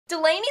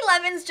Delaney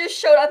Lemons just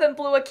showed up and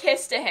blew a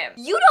kiss to him.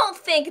 You don't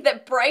think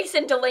that Bryce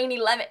and Delaney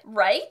Lemons,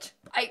 right?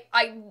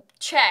 I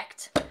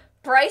checked.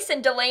 Bryce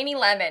and Delaney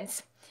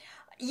Lemons.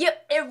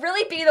 It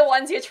really be the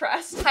ones you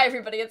trust. Hi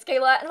everybody, it's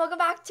Kayla, and welcome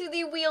back to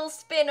the wheel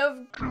spin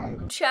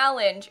of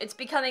challenge. It's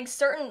becoming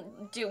certain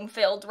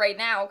doom-filled right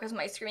now because of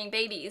my screaming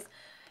babies.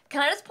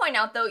 Can I just point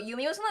out though,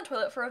 Yumi was on the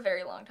toilet for a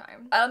very long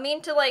time. I don't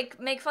mean to like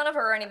make fun of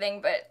her or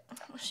anything, but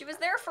she was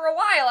there for a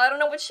while. I don't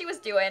know what she was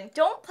doing.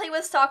 Don't play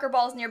with soccer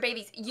balls near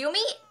babies.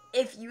 Yumi,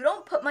 if you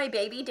don't put my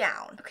baby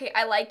down. Okay,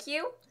 I like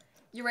you.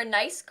 You're a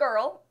nice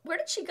girl. Where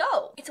did she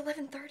go? It's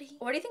 11:30.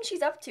 What do you think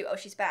she's up to? Oh,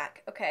 she's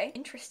back. Okay,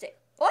 interesting.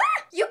 What?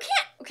 You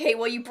can't. Okay,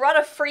 well, you brought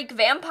a freak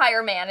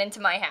vampire man into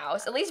my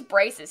house. At least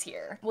Bryce is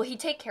here. Will he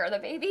take care of the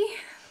baby?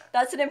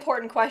 That's an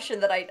important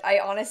question that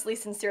I honestly,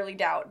 sincerely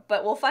doubt,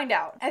 but we'll find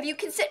out. Have you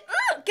considered?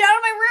 Get out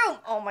of my room!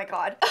 Oh my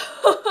god.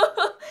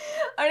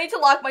 I need to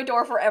lock my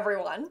door for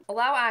everyone.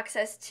 Allow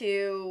access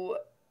to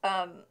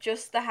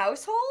just the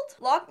household?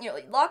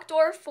 Lock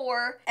door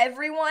for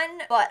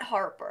everyone but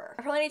Harper.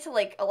 I probably need to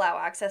like allow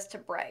access to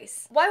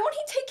Bryce. Why won't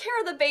he take care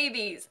of the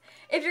babies?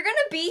 If you're gonna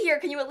be here,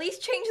 can you at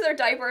least change their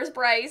diapers,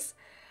 Bryce?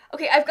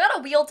 Okay, I've got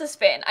a wheel to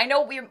spin. I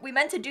know we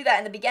meant to do that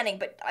in the beginning,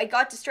 but I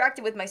got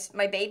distracted with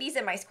my babies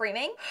and my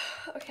screaming.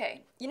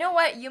 Okay, you know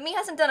what? Yumi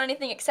hasn't done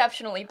anything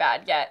exceptionally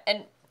bad yet,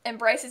 and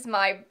Bryce is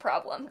my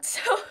problem.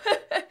 So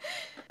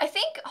I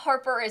think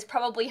Harper is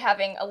probably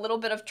having a little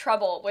bit of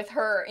trouble with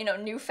her, you know,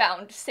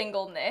 newfound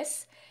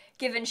singleness,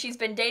 given she's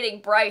been dating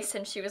Bryce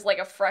since she was like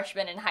a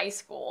freshman in high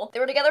school.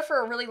 They were together for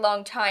a really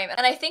long time,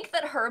 and I think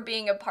that her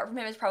being apart from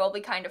him is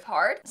probably kind of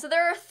hard. So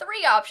there are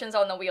 3 options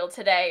on the wheel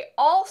today,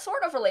 all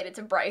sort of related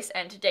to Bryce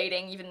and to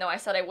dating, even though I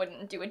said I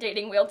wouldn't do a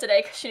dating wheel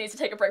today because she needs to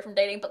take a break from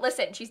dating. But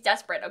listen, she's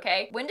desperate,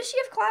 okay? When does she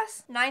have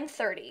class?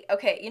 9:30.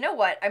 Okay, you know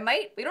what?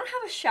 We don't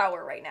have a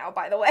shower right now,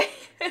 by the way.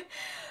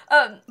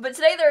 But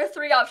today there are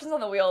 3 options on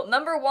the wheel.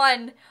 Number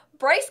 1,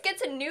 Bryce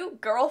gets a new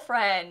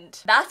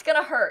girlfriend. That's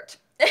gonna hurt.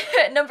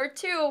 Number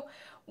 2,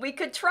 we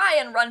could try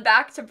and run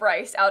back to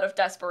Bryce out of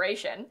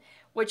desperation,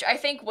 which I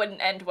think wouldn't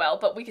end well,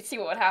 but we could see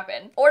what would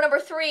happen. Or number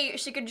 3,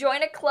 she could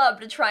join a club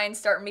to try and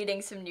start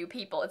meeting some new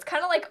people. It's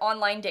kind of like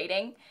online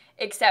dating,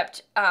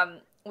 except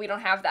we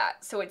don't have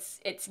that. So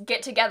it's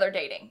get-together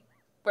dating,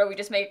 where we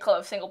just make a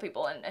club of single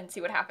people and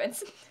see what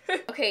happens.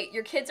 Okay,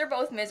 your kids are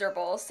both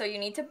miserable, so you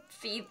need to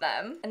feed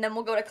them, and then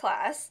we'll go to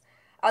class.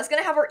 I was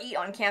gonna have her eat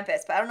on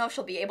campus, but I don't know if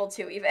she'll be able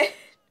to even.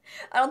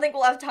 I don't think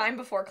we'll have time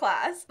before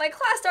class. My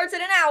class starts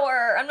in an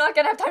hour. I'm not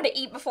gonna have time to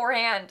eat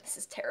beforehand. This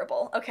is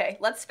terrible. Okay,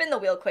 let's spin the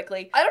wheel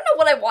quickly. I don't know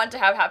what I want to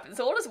have happen,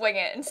 so we'll just wing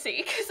it and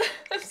see, because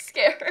I'm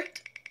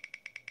scared.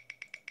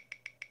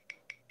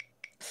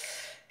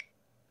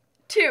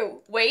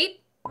 2,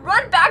 wait.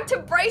 Run back to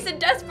Bryce in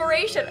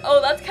desperation.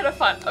 Oh, that's kind of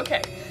fun.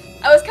 Okay.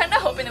 I was kind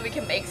of hoping that we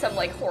can make some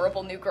like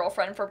horrible new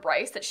girlfriend for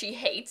Bryce that she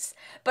hates,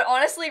 but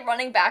honestly,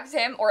 running back to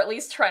him, or at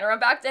least trying to run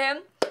back to him,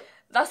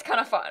 that's kind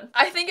of fun.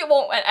 I think it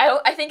won't end.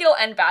 I think it'll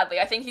end badly.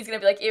 I think he's gonna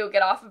be like, ew,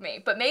 get off of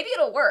me. But maybe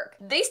it'll work.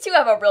 These two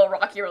have a real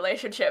rocky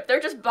relationship. They're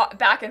just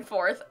back and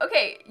forth.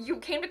 Okay, you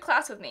came to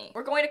class with me.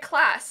 We're going to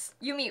class.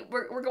 Yumi,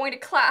 we're going to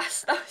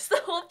class. That was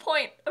the whole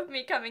point of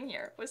me coming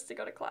here, was to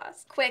go to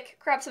class. Quick,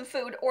 grab some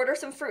food, order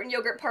some fruit and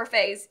yogurt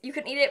parfaits. You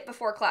can eat it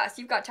before class.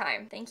 You've got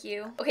time. Thank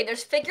you. Okay,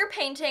 there's figure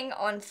painting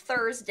on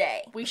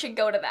Thursday. We should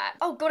go to that.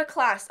 Oh, go to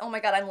class. Oh my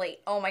god, I'm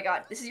late. Oh my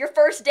god. This is your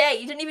first day.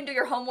 You didn't even do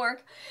your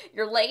homework.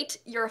 You're late.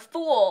 You're a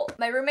fool.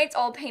 My roommates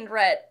all painted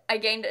red. I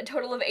gained a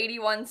total of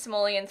 81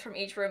 simoleons from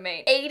each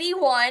roommate.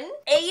 81?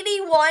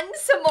 81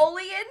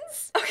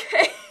 simoleons?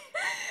 Okay.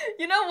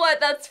 You know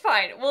what? That's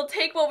fine. We'll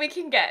take what we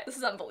can get. This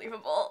is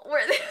unbelievable.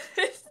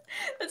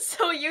 That's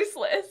so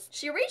useless.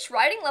 She reached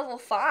writing level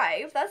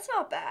 5. That's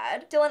not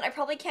bad. Dylan, I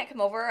probably can't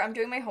come over. I'm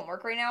doing my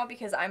homework right now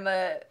because I'm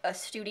a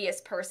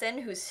studious person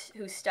who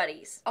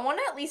studies. I want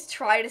to at least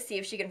try to see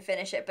if she can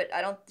finish it, but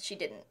she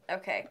didn't.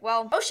 Okay,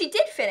 well, oh, she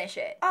did finish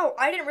it. Oh,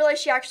 I didn't realize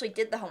she actually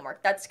did the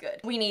homework. That's good.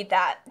 We need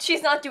that.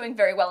 She's not doing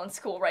very well in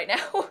school right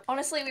now.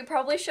 Honestly, we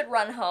probably should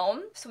run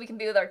home so we can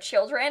be with our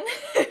children,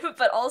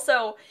 but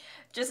also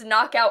just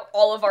knock out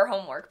all of our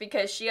homework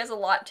because she has a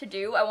lot to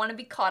do. I want to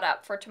be caught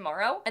up for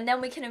tomorrow, and then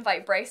we can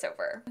invite Bryce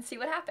over and see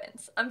what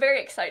happens. I'm very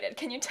excited,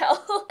 can you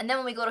tell? And then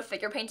when we go to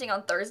figure painting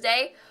on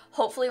Thursday,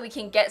 hopefully we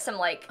can get some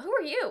like, who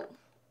are you?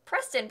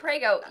 Preston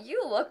Prego,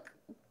 you look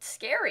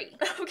scary.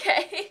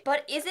 Okay.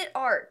 But is it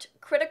art?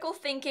 Critical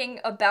thinking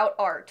about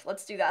art.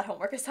 Let's do that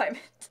homework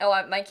assignment. Oh,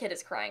 my kid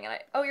is crying and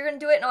oh, you're gonna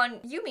do it on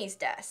Yumi's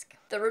desk.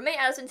 The roommate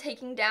has been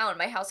taken down.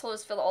 My household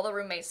has filled all the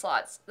roommate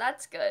slots.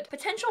 That's good.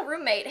 Potential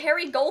roommate,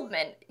 Harry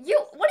Goldman. What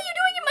are you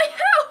doing in my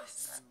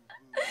house?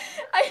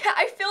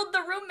 I filled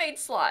the roommate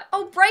slot.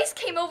 Oh, Bryce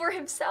came over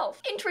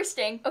himself.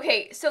 Interesting.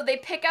 Okay, so they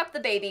pick up the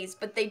babies,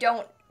 but they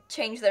don't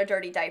change their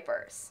dirty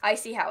diapers. I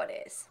see how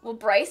it is. Will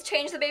Bryce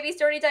change the baby's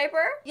dirty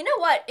diaper? You know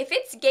what? If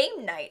it's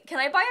game night, can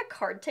I buy a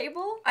card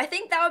table? I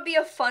think that would be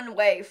a fun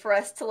way for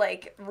us to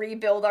like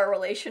rebuild our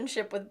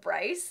relationship with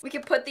Bryce. We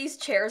could put these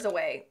chairs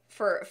away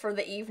for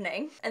the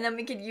evening, and then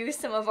we could use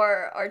some of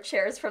our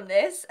chairs from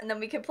this, and then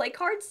we could play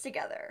cards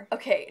together.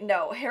 Okay,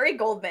 no, Harry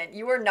Goldman,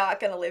 you are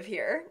not gonna live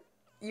here.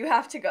 You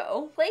have to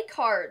go. Play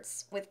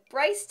cards with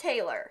Bryce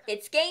Taylor.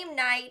 It's game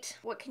night.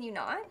 What, can you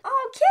not?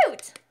 Oh,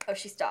 cute. Oh,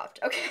 she stopped.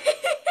 Okay.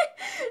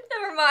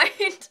 Never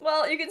mind.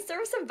 Well, you can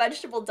serve some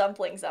vegetable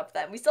dumplings up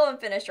then. We still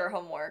haven't finished our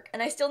homework.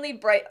 And I still need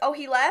Bryce. Oh,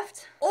 he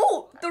left?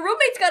 Oh, the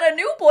roommate's got a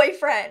new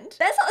boyfriend.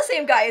 That's not the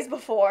same guy as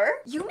before.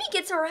 Yumi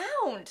gets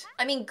around.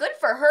 I mean, good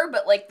for her,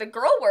 but like the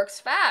girl works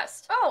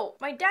fast. Oh,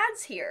 my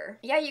dad's here.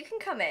 Yeah, you can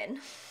come in.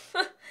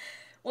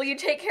 Will you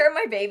take care of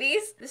my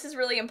babies? This is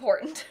really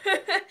important.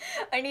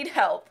 I need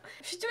help.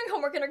 She's doing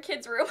homework in her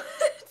kid's room.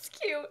 It's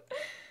cute.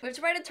 We have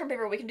to write a term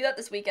paper. We can do that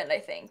this weekend, I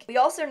think. We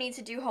also need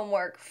to do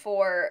homework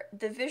for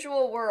the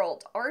visual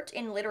world, art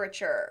and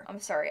literature. I'm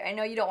sorry, I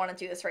know you don't want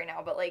to do this right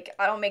now, but like,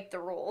 I don't make the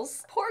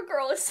rules. Poor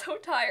girl is so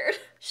tired.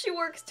 She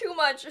works too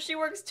much. She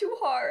works too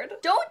hard.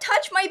 Don't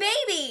touch my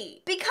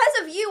baby!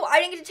 Because of you, I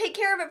didn't get to take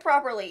care of it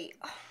properly.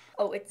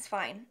 Oh, it's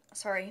fine.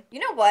 Sorry. You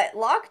know what?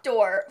 Lock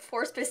door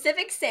for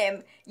specific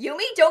sim.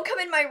 Yumi, don't come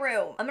in my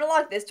room. I'm gonna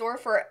lock this door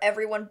for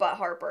everyone but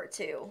Harper,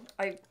 too.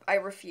 I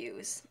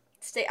refuse.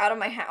 Stay out of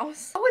my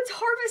house. Oh, it's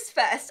Harvest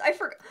Fest. I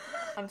forgot.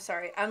 I'm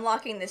sorry. I'm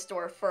locking this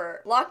door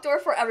for... Lock door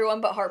for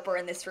everyone but Harper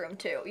in this room,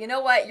 too. You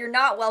know what? You're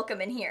not welcome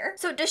in here.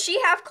 So does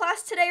she have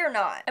class today or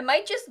not? I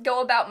might just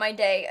go about my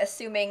day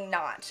assuming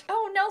not.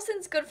 Oh,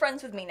 Nelson's good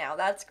friends with me now.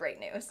 That's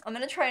great news. I'm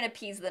gonna try and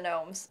appease the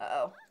gnomes.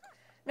 Uh-oh.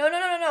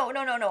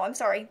 No, I'm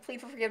sorry. Plead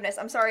for forgiveness.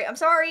 I'm sorry.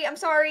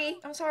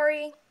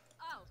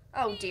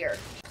 Oh dear.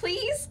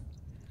 Please?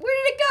 Where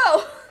did it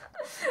go?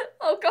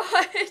 Oh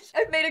gosh.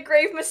 I've made a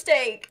grave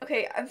mistake.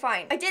 Okay, I'm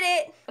fine. I did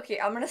it. Okay,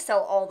 I'm gonna sell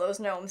all those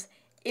gnomes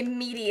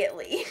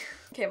immediately.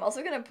 Okay, I'm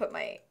also gonna put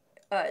my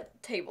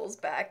tables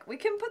back. We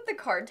can put the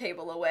card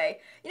table away.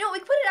 You know, we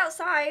can put it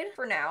outside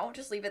for now.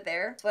 Just leave it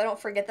there so I don't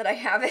forget that I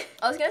have it.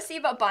 I was gonna see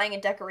about buying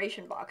a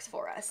decoration box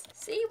for us.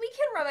 See, we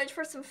can rummage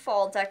for some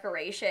fall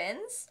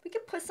decorations. We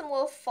could put some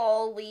little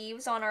fall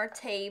leaves on our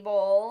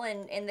table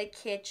and in the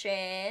kitchen,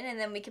 and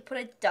then we could put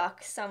a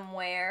duck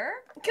somewhere.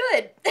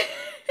 Good.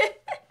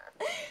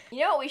 You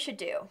know what we should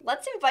do?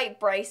 Let's invite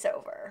Bryce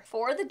over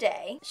for the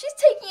day. She's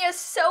taking a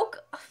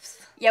soak.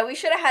 Yeah, we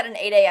should have had an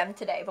 8 a.m.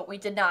 today, but we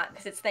did not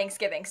because it's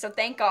Thanksgiving, so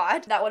thank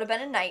God. That would have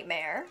been a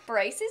nightmare.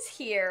 Bryce is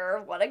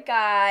here. What a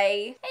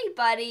guy. Hey,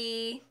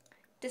 buddy.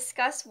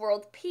 Discuss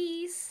world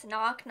peace,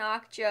 knock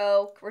knock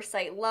joke,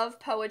 recite love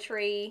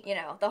poetry, you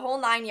know, the whole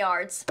 9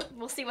 yards.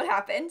 We'll see what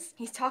happens.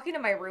 He's talking to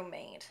my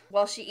roommate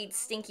while she eats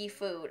stinky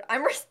food.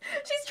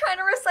 She's trying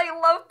to recite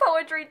love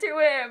poetry to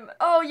him.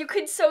 Oh, you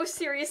could so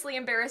seriously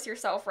embarrass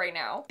yourself right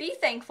now. Be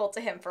thankful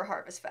to him for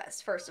Harvest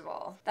Fest, first of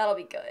all. That'll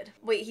be good.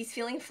 Wait, he's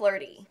feeling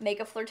flirty. Make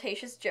a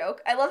flirtatious joke.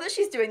 I love that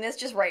she's doing this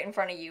just right in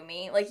front of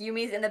Yumi. Like,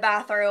 Yumi's in the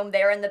bathroom,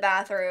 they're in the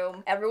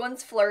bathroom,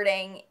 everyone's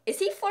flirting. Is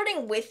he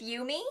flirting with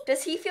Yumi?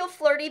 Does he feel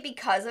flirty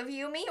because of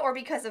Yumi or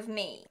because of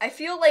me? I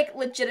feel like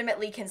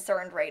legitimately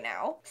concerned right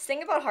now.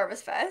 Sing about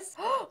Harvest Fest.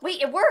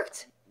 Wait, it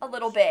worked a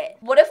little bit.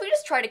 What if we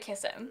just try to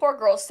kiss him? Poor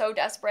girl's so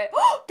desperate.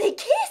 They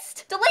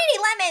kissed! Delaney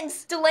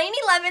Lemons! Delaney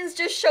Lemons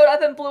just showed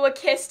up and blew a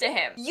kiss to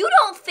him. You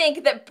don't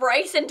think that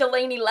Bryce and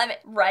Delaney Lemons,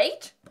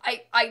 right?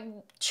 I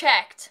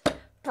checked.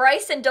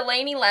 Bryce and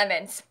Delaney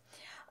Lemons.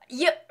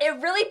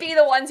 It really be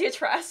the ones you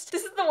trust.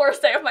 This is the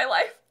worst day of my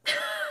life.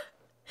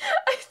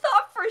 I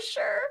thought for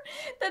sure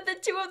that the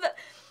two of them...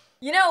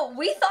 You know,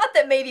 we thought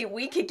that maybe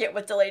we could get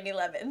with Delaney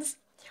Lemons.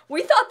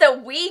 We thought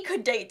that we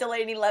could date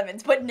Delaney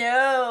Lemons, but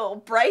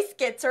no, Bryce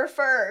gets her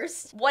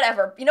first.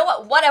 Whatever. You know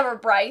what? Whatever,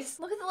 Bryce.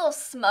 Look at the little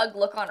smug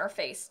look on her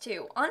face,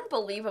 too.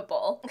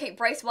 Unbelievable. Okay,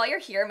 Bryce, while you're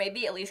here,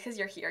 maybe at least because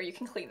you're here, you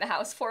can clean the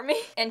house for me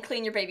and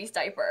clean your baby's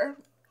diaper.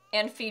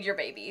 And feed your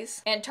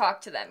babies and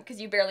talk to them because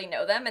you barely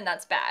know them and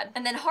that's bad.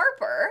 And then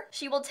Harper,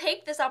 she will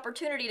take this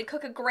opportunity to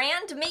cook a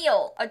grand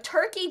meal, a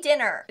turkey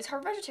dinner. Is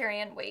Harper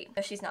vegetarian? Wait,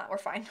 no, she's not. We're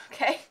fine.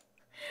 Okay.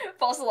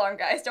 False alarm,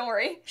 guys. Don't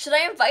worry. Should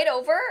I invite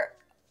over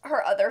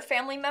her other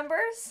family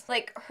members?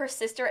 Like her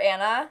sister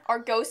Anna, our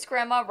ghost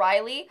grandma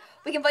Riley.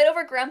 We can invite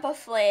over Grandpa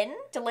Flynn.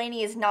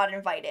 Delaney is not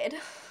invited.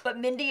 But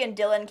Mindy and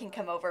Dylan can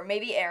come over.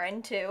 Maybe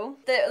Aaron too.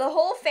 The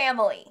whole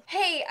family.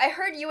 Hey, I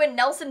heard you and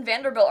Nelson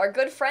Vanderbilt are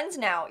good friends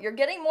now. You're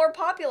getting more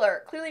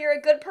popular. Clearly you're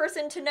a good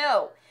person to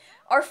know.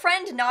 Our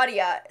friend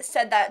Nadia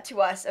said that to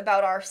us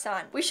about our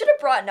son. We should have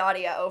brought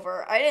Nadia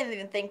over. I didn't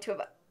even think to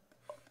have...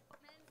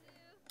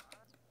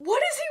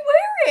 What is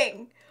he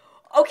wearing?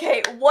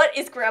 Okay, what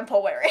is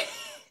Grandpa wearing?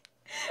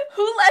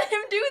 Who let him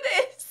do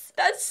this?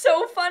 That's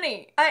so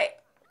funny.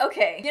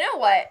 Okay, you know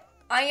what?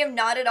 I am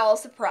not at all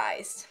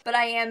surprised, but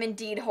I am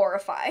indeed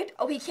horrified.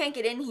 Oh, he can't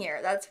get in here,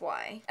 that's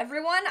why.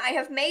 Everyone, I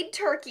have made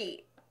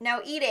turkey.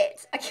 Now eat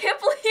it. I can't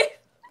believe...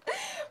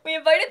 We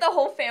invited the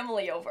whole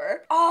family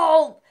over.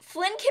 Oh,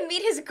 Flynn can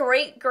meet his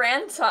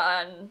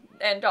great-grandson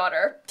and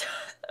daughter.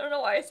 I don't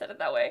know why I said it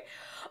that way.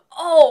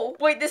 Oh,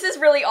 wait, this is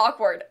really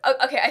awkward.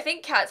 Okay, I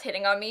think Kat's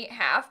hitting on me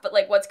half, but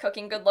like, what's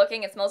cooking good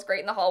looking? It smells great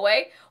in the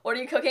hallway. What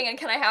are you cooking and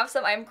can I have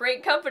some? I'm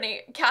great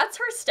company. Kat's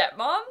her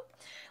stepmom.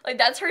 Like,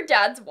 that's her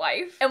dad's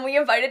wife. And we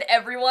invited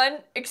everyone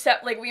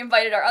except, like, we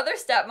invited our other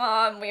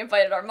stepmom, we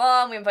invited our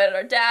mom, we invited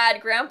our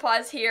dad,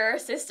 grandpa's here,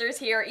 sister's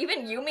here.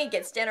 Even Yumi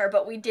gets dinner,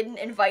 but we didn't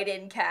invite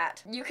in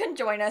Kat. You can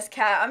join us,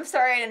 Kat. I'm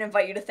sorry I didn't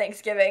invite you to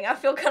Thanksgiving. I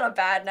feel kind of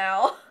bad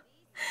now.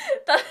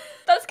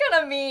 That's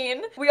kind of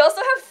mean. We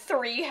also have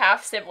 3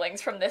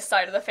 half-siblings from this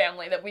side of the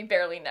family that we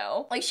barely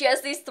know. Like, she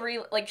has these 3,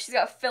 like, she's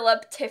got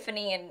Philip,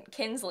 Tiffany, and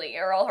Kinsley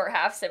are all her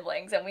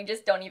half-siblings, and we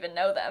just don't even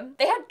know them.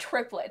 They had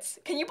triplets.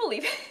 Can you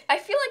believe it? I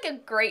feel like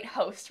a great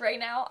host right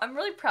now. I'm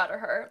really proud of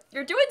her.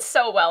 You're doing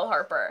so well,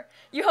 Harper.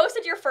 You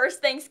hosted your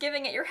first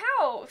Thanksgiving at your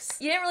house.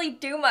 You didn't really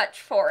do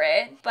much for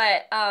it,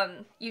 but,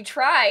 you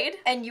tried.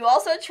 And you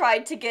also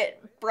tried to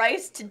get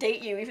Bryce to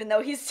date you, even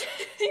though he's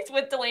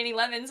with Delaney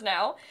Lemons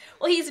now.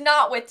 Well, he's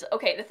not with,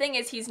 okay, the thing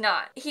is he's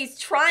not. He's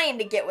trying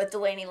to get with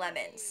Delaney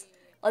Lemons.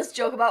 Let's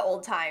joke about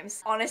old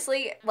times.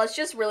 Honestly, let's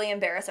just really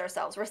embarrass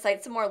ourselves.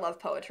 Recite some more love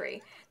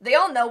poetry. They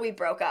all know we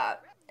broke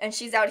up. And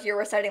she's out here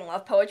reciting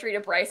love poetry to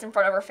Bryce in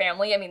front of her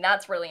family. I mean,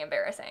 that's really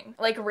embarrassing.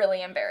 Like,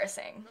 really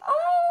embarrassing.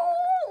 Oh,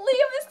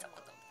 Liam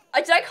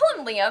is... Did I call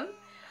him Liam?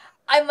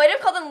 I might have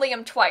called him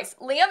Liam twice.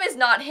 Liam is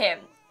not him.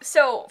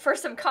 So, for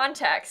some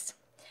context,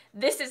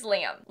 this is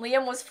Liam.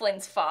 Liam was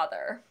Flynn's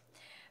father.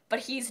 But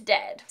he's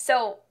dead.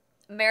 So,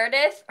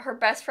 Meredith, her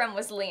best friend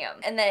was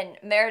Liam. And then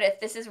Meredith,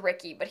 this is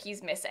Ricky, but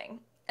he's missing.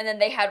 And then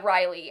they had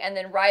Riley. And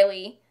then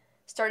Riley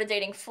started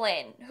dating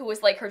Flynn, who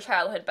was like her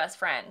childhood best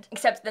friend.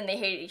 Except then they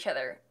hated each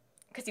other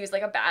because he was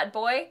like a bad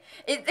boy.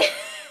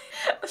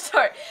 I'm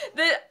sorry.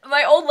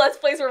 My old Let's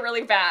Plays were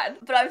really bad.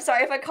 But I'm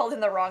sorry if I called him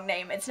the wrong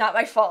name. It's not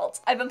my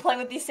fault. I've been playing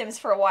with these Sims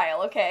for a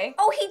while, okay?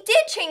 Oh, he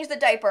did change the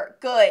diaper.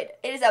 Good.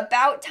 It is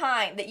about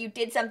time that you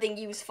did something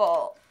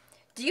useful.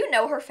 Do you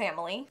know her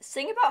family?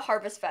 Sing about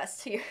Harvest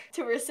Fest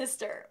to her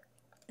sister.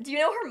 Do you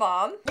know her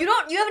mom? You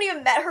haven't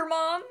even met her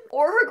mom?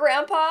 Or her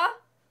grandpa?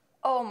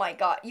 Oh my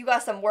god, you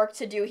got some work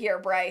to do here,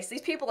 Bryce.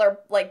 These people are,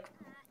 like,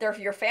 they're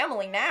your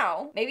family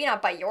now. Maybe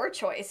not by your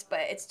choice, but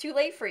it's too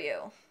late for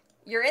you.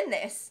 You're in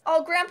this.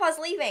 Oh, Grandpa's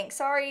leaving.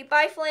 Sorry.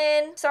 Bye,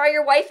 Flynn. Sorry,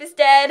 your wife is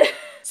dead.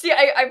 See,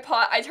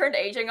 I turned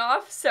aging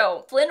off,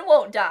 so Flynn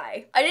won't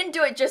die. I didn't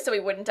do it just so he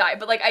wouldn't die,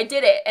 but, like, I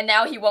did it, and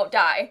now he won't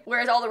die.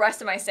 Whereas all the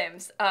rest of my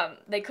Sims,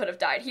 they could have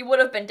died. He would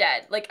have been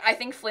dead. Like, I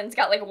think Flynn's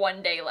got, like,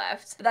 1 day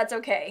left. But that's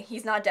okay.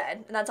 He's not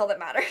dead, and that's all that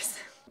matters.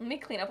 Let me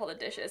clean up all the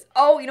dishes.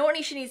 Oh, you know what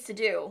she needs to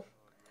do?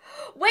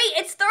 Wait,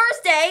 it's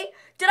Thursday!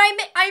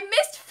 I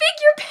missed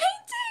figure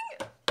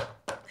painting!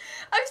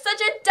 I'm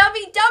such a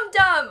dummy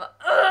dum-dum.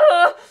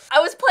 I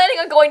was planning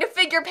on going to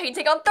figure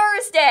painting on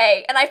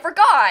Thursday, and I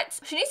forgot.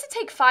 She needs to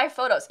take 5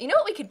 photos. You know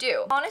what we could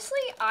do? Honestly,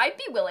 I'd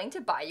be willing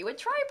to buy you a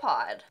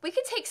tripod. We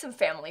could take some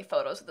family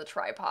photos with a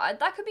tripod.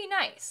 That could be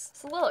nice.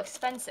 It's a little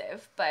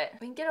expensive, but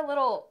we can get a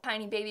little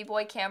tiny baby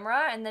boy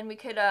camera, and then we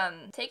could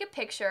take a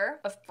picture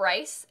of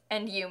Bryce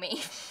and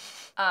Yumi.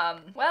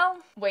 Well,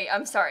 wait,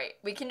 I'm sorry.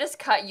 We can just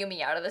cut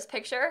Yumi out of this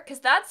picture, because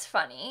that's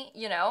funny,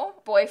 you know?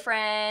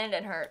 Boyfriend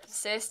and her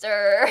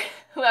sister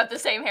who have the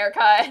same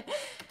haircut.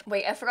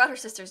 Wait, I forgot her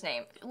sister's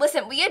name.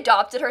 Listen, we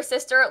adopted her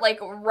sister, like,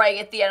 right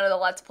at the end of the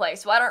Let's Play,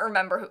 so I don't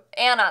remember who.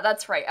 Anna,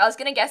 that's right. I was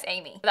gonna guess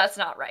Amy, but that's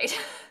not right.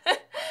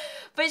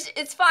 But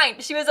it's fine.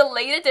 She was a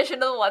late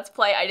addition to the Let's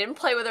Play. I didn't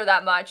play with her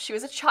that much. She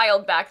was a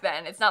child back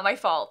then. It's not my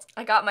fault.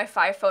 I got my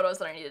 5 photos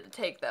that I needed to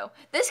take, though.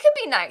 This could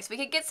be nice. We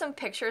could get some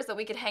pictures that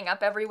we could hang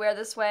up everywhere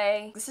this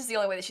way. This is the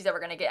only way that she's ever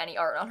gonna get any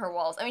art on her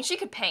walls. I mean, she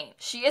could paint.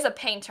 She is a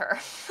painter.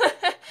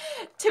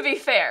 To be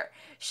fair,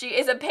 she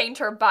is a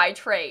painter by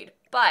trade.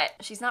 But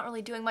she's not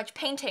really doing much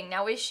painting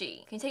now, is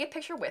she? Can you take a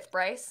picture with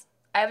Bryce?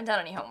 I haven't done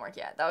any homework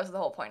yet. That was the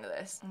whole point of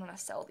this. I'm gonna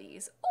sell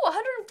these. Oh,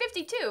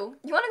 152.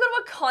 You wanna go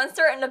to a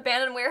concert in an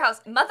abandoned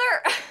warehouse? Mother!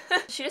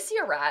 Should I see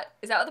a rat?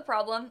 Is that what the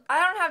problem? I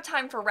don't have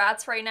time for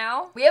rats right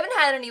now. We haven't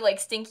had any, like,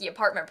 stinky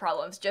apartment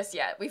problems just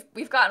yet.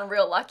 We've gotten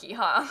real lucky,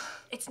 huh?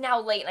 It's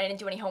now late and I didn't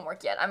do any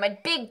homework yet. I'm a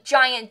big,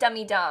 giant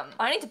dummy dumb.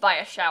 I need to buy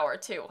a shower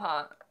too,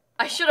 huh?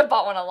 I should have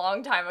bought one a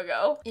long time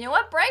ago. You know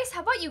what, Bryce?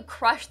 How about you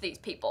crush these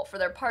people for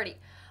their party?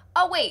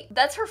 Oh wait,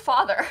 that's her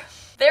father.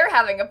 They're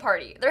having a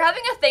party. They're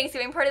having a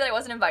Thanksgiving party that I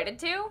wasn't invited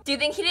to. Do you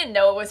think he didn't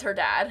know it was her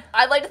dad?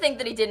 I'd like to think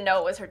that he didn't know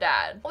it was her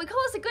dad. Well, we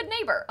call us a good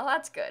neighbor. Oh,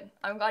 that's good.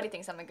 I'm glad he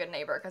thinks I'm a good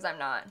neighbor, because I'm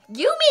not.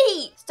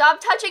 Yumi!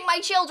 Stop touching my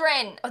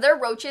children! Are there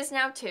roaches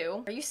now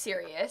too? Are you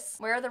serious?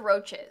 Where are the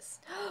roaches?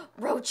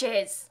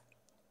 Roaches!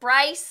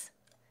 Bryce!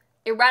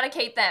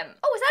 Eradicate them.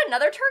 Oh, is that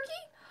another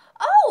turkey?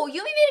 Oh, Yumi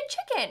made a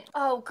chicken.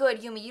 Oh,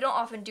 good, Yumi. You don't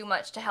often do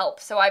much to help,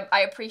 so I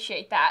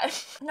appreciate that.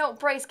 No,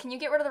 Bryce, can you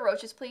get rid of the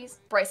roaches, please?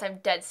 Bryce, I'm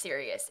dead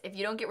serious. If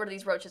you don't get rid of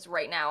these roaches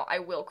right now, I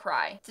will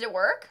cry. Did it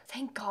work?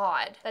 Thank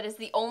God. That is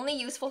the only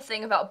useful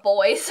thing about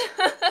boys,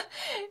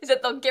 is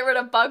that they'll get rid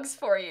of bugs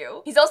for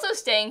you. He's also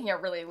staying here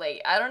really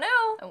late. I don't know.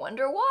 I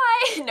wonder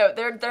why. No,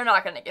 they're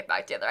not gonna get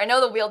back together. I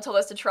know the wheel told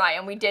us to try,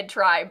 and we did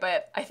try,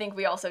 but I think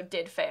we also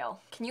did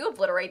fail. Can you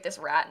obliterate this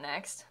rat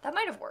next? That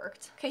might have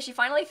worked. Okay, she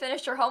finally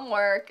finished her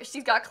homework.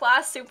 She's got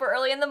class super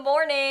early in the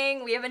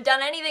morning. We haven't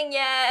done anything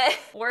yet.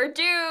 We're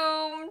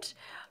doomed.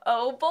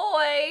 Oh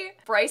boy.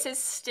 Bryce is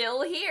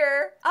still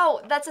here.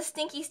 Oh, that's a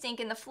stinky stink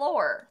in the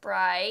floor.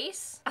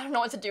 Bryce? I don't know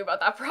what to do about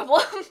that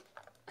problem.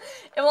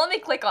 It won't let me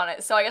click on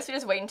it, so I guess we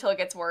just wait until it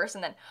gets worse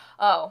and then,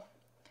 oh.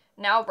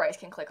 Now Bryce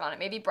can click on it.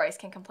 Maybe Bryce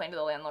can complain to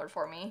the landlord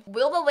for me.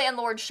 Will the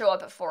landlord show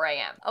up at 4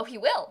 a.m.? Oh, he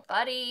will.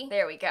 Buddy.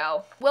 There we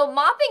go. Well,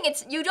 mopping,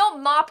 you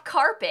don't mop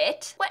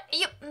carpet. What?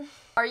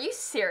 Are you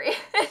serious?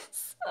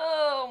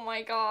 Oh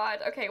my God.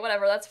 Okay,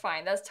 whatever. That's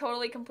fine. That's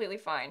totally, completely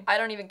fine. I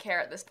don't even care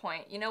at this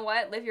point. You know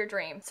what? Live your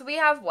dream. So we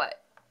have what?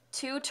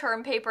 2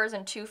 term papers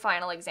and 2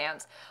 final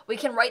exams. We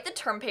can write the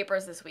term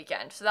papers this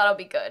weekend, so that'll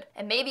be good.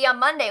 And maybe on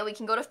Monday we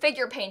can go to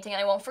figure painting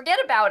and I won't forget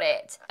about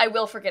it. I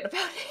will forget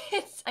about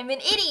it. I'm an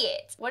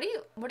idiot. What do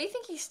you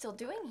think he's still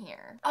doing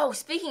here? Oh,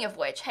 speaking of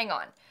which, hang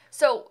on.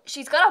 So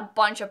she's got a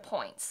bunch of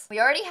points. We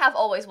already have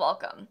Always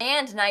Welcome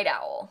and Night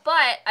Owl,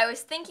 but I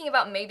was thinking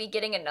about maybe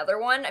getting another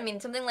one. I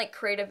mean, something like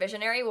Creative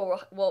Visionary where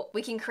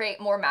we can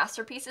create more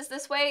masterpieces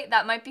this way.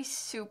 That might be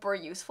super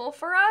useful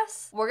for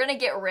us. We're gonna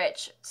get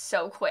rich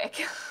so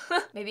quick.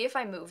 Maybe if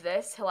I move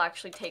this, he'll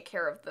actually take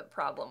care of the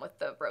problem with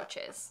the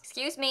roaches.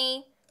 Excuse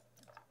me,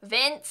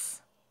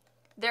 Vince.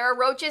 There are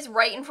roaches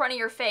right in front of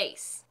your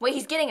face. Wait,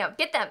 he's getting them.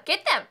 Get them,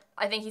 get them.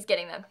 I think he's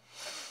getting them.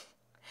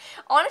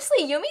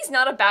 Honestly, Yumi's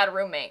not a bad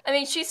roommate. I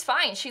mean, she's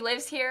fine. She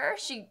lives here.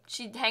 She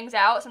hangs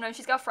out. Sometimes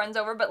she's got friends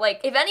over, but like,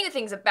 if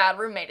anything's a bad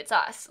roommate, it's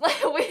us.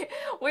 Like,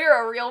 we're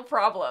a real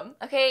problem.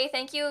 Okay,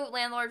 thank you,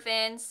 Landlord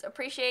Vince.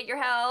 Appreciate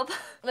your help.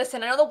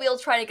 Listen, I know the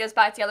wheel's trying to get us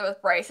back together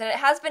with Bryce, and it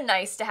has been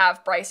nice to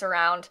have Bryce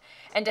around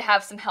and to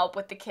have some help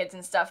with the kids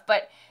and stuff,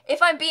 but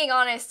if I'm being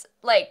honest,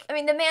 like, I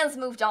mean, the man's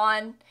moved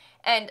on,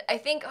 and I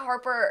think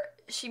Harper,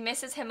 she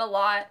misses him a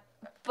lot,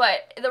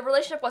 but the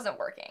relationship wasn't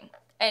working.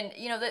 And,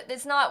 you know,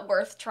 it's not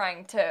worth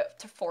trying to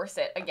force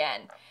it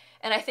again.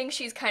 And I think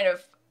she's kind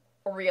of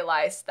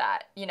realized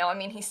that, you know, I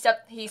mean, he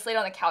slayed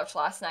on the couch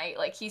last night.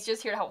 Like, he's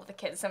just here to help with the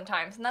kids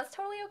sometimes, and that's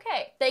totally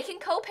okay. They can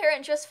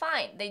co-parent just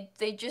fine.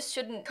 They just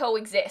shouldn't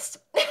coexist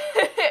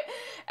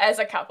as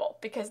a couple,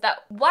 because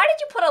why did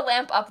you put a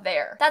lamp up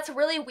there? That's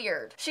really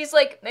weird. She's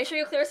like, make sure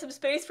you clear some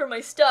space for my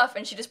stuff,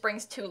 and she just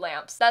brings 2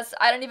 lamps.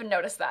 I don't even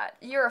notice that.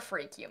 You're a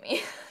freak,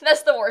 Yumi.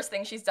 That's the worst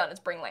thing she's done is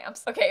bring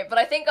lamps. Okay, but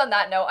I think on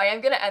that note, I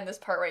am gonna end this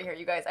part right here,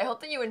 you guys. I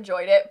hope that you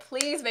enjoyed it.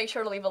 Please make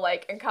sure to leave a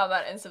like and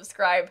comment and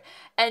subscribe,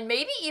 and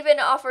maybe even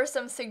offer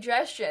some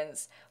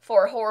suggestions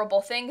for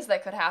horrible things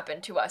that could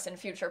happen to us in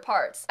future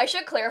parts. I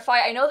should clarify,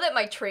 I know that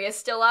my tree is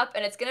still up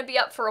and it's gonna be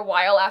up for a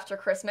while after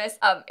Christmas.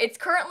 It's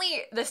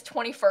currently this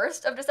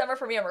 21st of December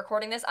for me. I'm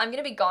recording this. I'm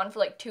gonna be gone for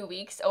like 2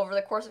 weeks over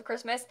the course of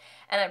Christmas,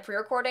 and I'm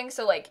pre-recording,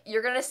 so like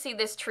you're gonna see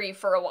this tree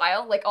for a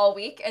while, like all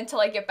week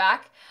until I get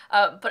back.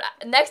 But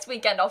next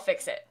weekend I'll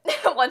fix it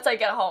once I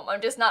get home.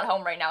 I'm just not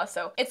home right now,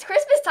 so it's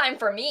Christmas time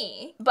for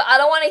me, but I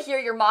don't want to hear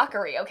your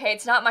mockery, okay?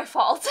 It's not my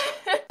fault.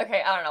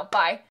 Okay, I don't know.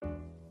 Bye.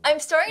 I'm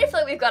starting to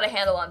feel like we've got a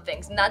handle on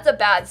things, and that's a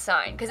bad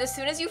sign, because as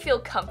soon as you feel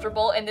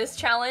comfortable in this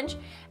challenge,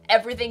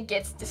 everything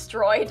gets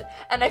destroyed,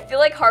 and I feel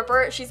like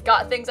Harper, she's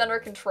got things under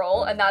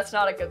control, and that's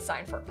not a good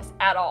sign for us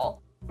at all.